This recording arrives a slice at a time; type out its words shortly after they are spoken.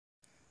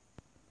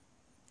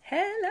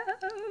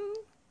Hello.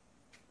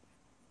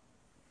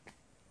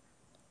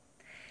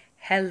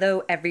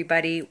 Hello,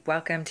 everybody.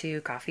 Welcome to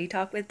Coffee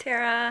Talk with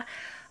Tara.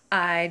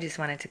 I just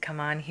wanted to come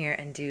on here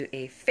and do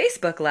a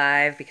Facebook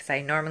Live because I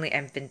normally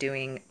have been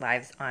doing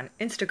lives on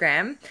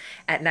Instagram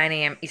at 9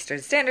 a.m. Eastern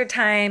Standard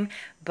Time,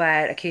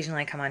 but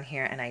occasionally I come on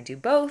here and I do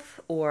both,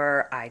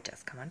 or I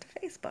just come onto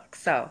Facebook.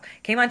 So,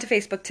 came onto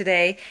Facebook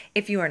today.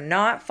 If you are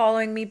not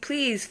following me,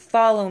 please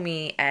follow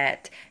me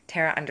at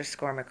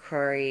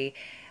Tara_McCrory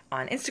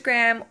on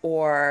Instagram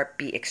or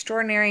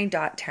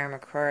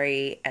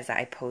beextraordinary.taramccrory as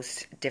I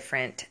post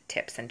different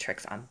tips and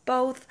tricks on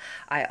both.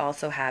 I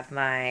also have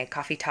my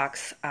coffee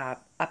talks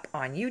up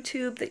on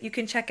YouTube that you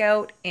can check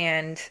out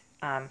and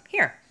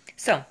here.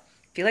 So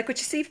if you like what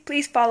you see,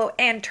 please follow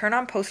and turn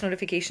on post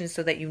notifications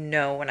so that you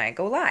know when I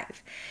go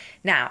live.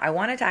 Now, I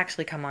wanted to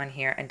actually come on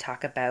here and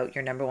talk about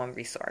your number one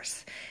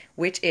resource,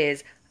 which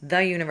is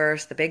the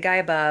universe, the big guy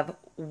above,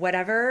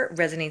 whatever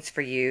resonates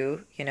for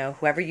you,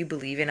 whoever you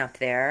believe in up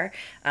there,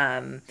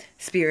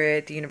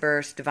 spirit, the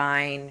universe,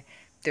 divine.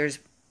 There's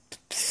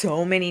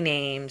so many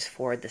names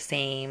for the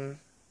same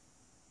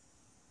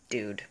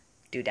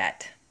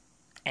dudette,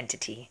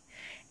 entity.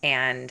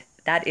 And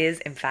that is,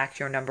 in fact,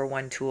 your number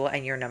one tool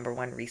and your number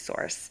one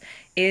resource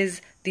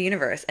is the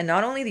universe. And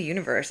not only the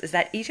universe, is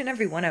that each and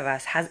every one of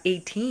us has a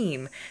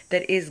team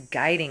that is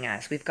guiding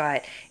us. We've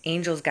got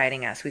angels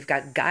guiding us. We've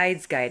got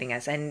guides guiding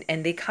us. And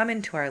they come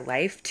into our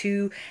life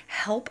to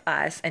help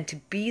us and to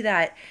be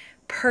that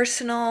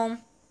personal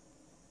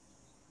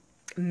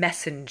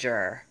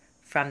messenger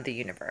from the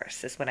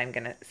universe, is what I'm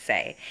going to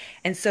say.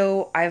 And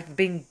so I've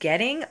been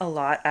getting a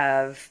lot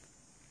of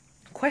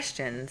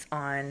questions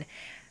on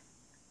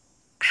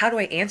how do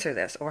I answer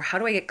this, or how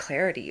do I get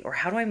clarity, or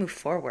how do I move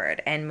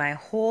forward? And my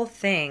whole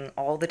thing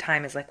all the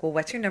time is like, well,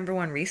 what's your number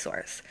one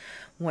resource?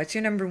 What's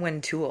your number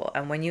one tool?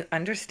 And when you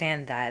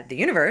understand that the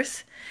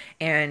universe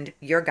and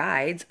your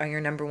guides are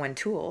your number one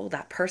tool,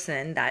 that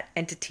person, that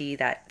entity,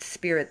 that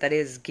spirit that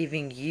is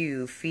giving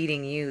you,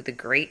 feeding you the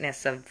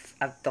greatness of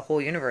the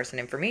whole universe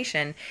and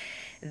information,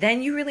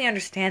 then you really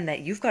understand that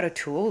you've got a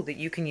tool that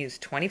you can use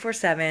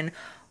 24/7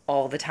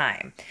 all the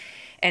time.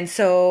 And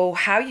so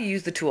how you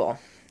use the tool.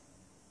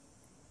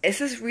 This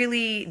is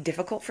really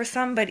difficult for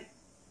some, but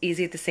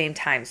easy at the same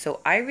time. So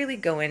I really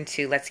go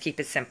into, let's keep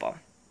it simple.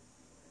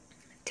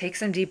 Take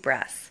some deep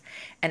breaths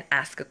and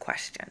ask a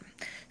question.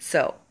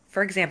 So,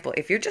 for example,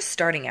 if you're just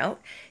starting out,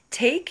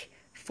 take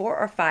 4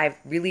 or 5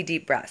 really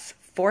deep breaths.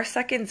 4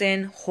 seconds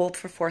in, hold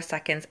for 4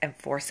 seconds, and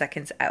 4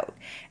 seconds out.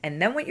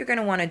 And then what you're going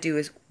to want to do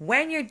is,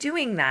 when you're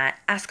doing that,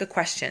 ask a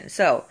question.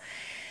 So,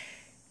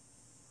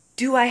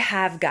 do I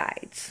have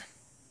guides?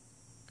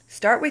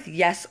 Start with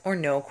yes or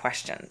no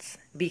questions,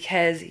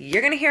 because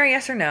you're going to hear a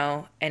yes or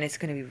no, and it's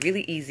going to be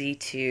really easy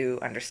to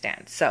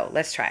understand. So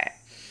let's try it.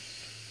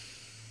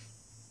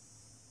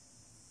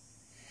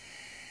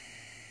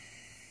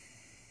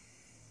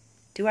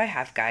 Do I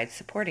have guides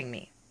supporting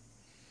me?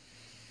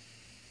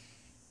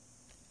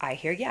 I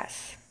hear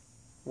yes.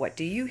 What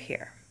do you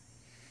hear?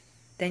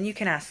 Then you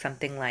can ask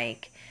something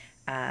like,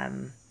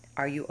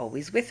 are you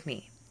always with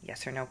me?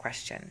 Yes or no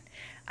question.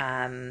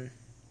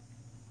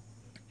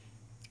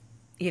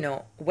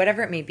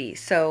 Whatever it may be.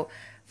 So,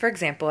 for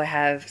example, I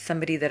have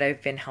somebody that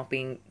I've been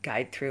helping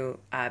guide through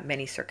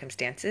many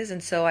circumstances.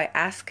 And so I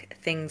ask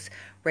things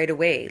right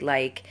away,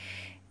 like,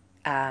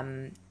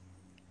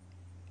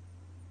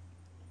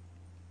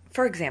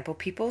 for example,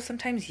 people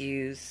sometimes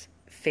use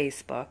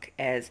Facebook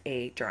as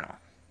a journal.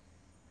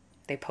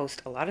 They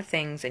post a lot of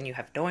things and you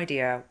have no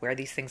idea where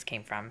these things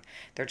came from.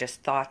 They're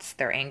just thoughts.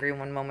 They're angry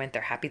one moment.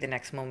 They're happy the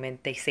next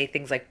moment. They say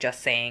things like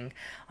just saying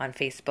on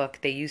Facebook.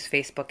 They use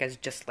Facebook as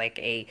just like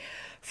a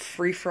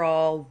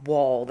free-for-all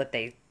wall that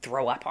they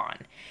throw up on.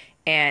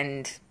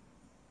 And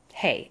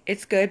hey,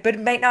 it's good, but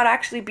it might not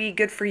actually be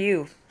good for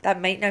you. That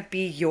might not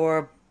be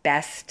your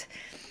best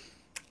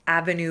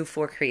avenue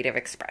for creative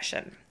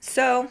expression.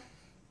 So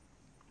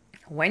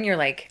when you're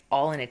like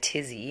all in a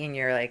tizzy and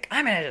you're like,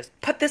 I'm going to just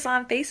put this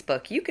on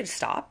Facebook, you can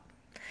stop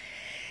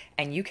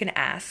and you can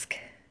ask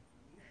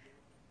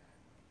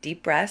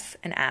deep breaths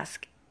and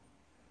ask,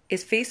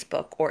 is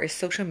Facebook or is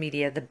social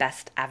media the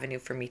best avenue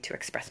for me to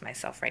express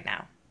myself right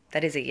now?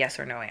 That is a yes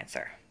or no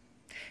answer.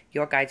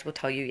 Your guides will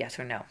tell you yes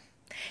or no.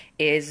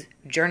 Is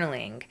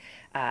journaling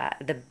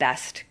the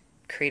best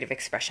creative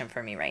expression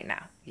for me right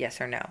now?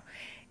 Yes or no.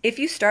 If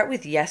you start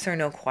with yes or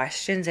no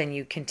questions and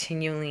you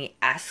continually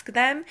ask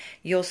them,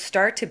 you'll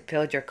start to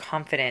build your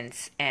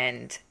confidence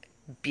and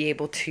be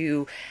able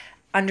to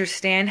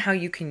understand how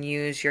you can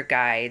use your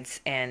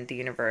guides and the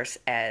universe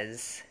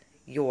as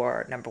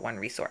your number one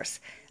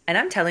resource. And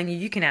I'm telling you,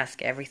 you can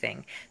ask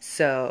everything.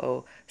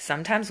 So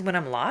sometimes when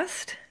I'm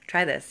lost,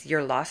 try this.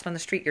 You're lost on the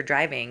street, you're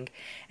driving,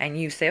 and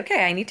you say,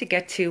 okay, I need to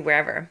get to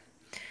wherever.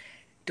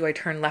 Do I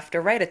turn left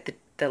or right at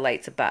the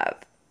lights above?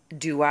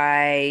 Do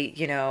I,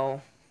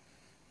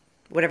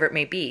 whatever it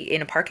may be,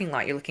 in a parking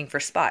lot, you're looking for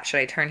a spot. Should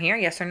I turn here?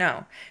 Yes or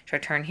no? Should I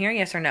turn here?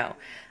 Yes or no?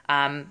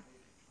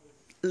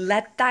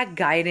 let that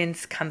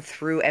guidance come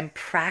through and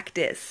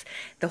practice.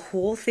 The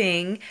whole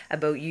thing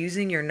about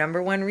using your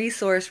number one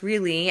resource,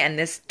 really, and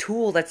this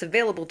tool that's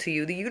available to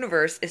you, the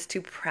universe, is to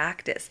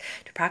practice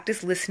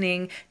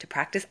listening, to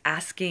practice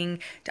asking,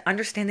 to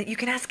understand that you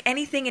can ask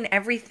anything and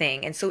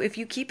everything. And so if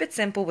you keep it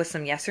simple with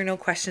some yes or no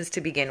questions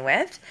to begin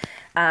with,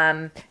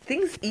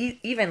 things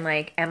even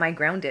like, am I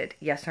grounded?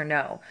 Yes or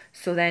no.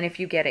 So then if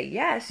you get a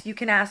yes, you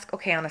can ask,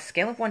 okay, on a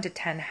scale of 1 to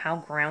 10, how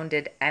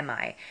grounded am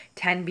I?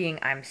 10 being,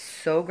 I'm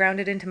so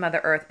grounded into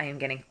Mother Earth. I am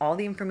getting all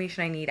the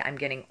information I need. I'm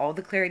getting all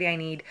the clarity I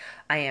need.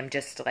 I am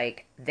just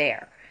like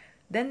there.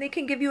 Then they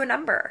can give you a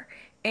number.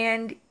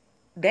 And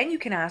then you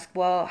can ask,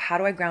 well, how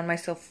do I ground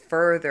myself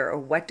further? Or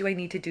what do I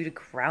need to do to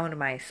ground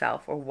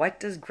myself? Or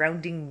what does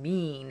grounding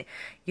mean?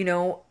 You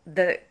know,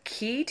 the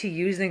key to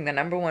using the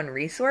number one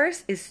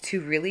resource is to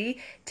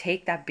really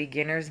take that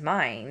beginner's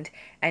mind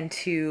and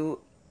to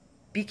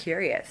be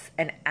curious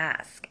and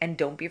ask, and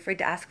don't be afraid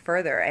to ask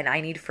further. And I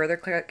need further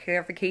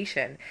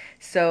clarification.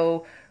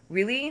 So,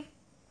 really,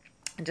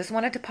 I just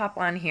wanted to pop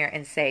on here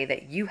and say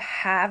that you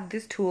have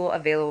this tool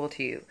available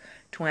to you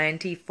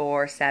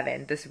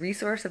 24/7. This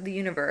resource of the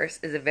universe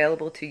is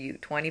available to you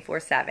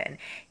 24/7.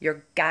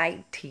 Your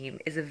guide team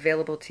is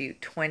available to you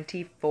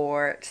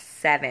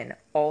 24/7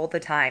 all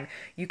the time.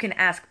 You can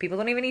ask. People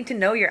don't even need to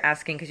know you're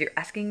asking because you're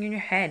asking in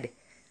your head.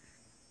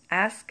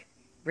 Ask,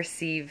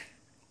 receive,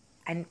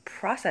 and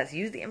process.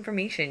 Use the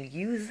information.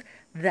 Use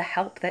the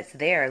help that's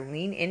there.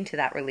 Lean into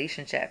that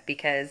relationship,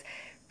 because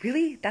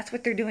really, that's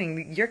what they're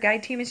doing. Your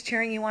guide team is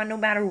cheering you on no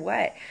matter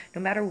what.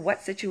 No matter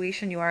what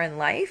situation you are in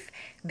life,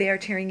 they are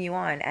cheering you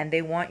on, and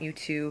they want you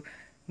to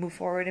move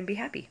forward and be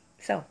happy.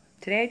 So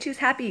today I choose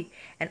happy,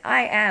 and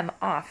I am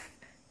off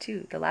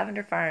to the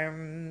lavender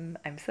farm.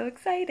 I'm so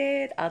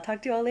excited. I'll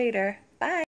talk to you all later. Bye.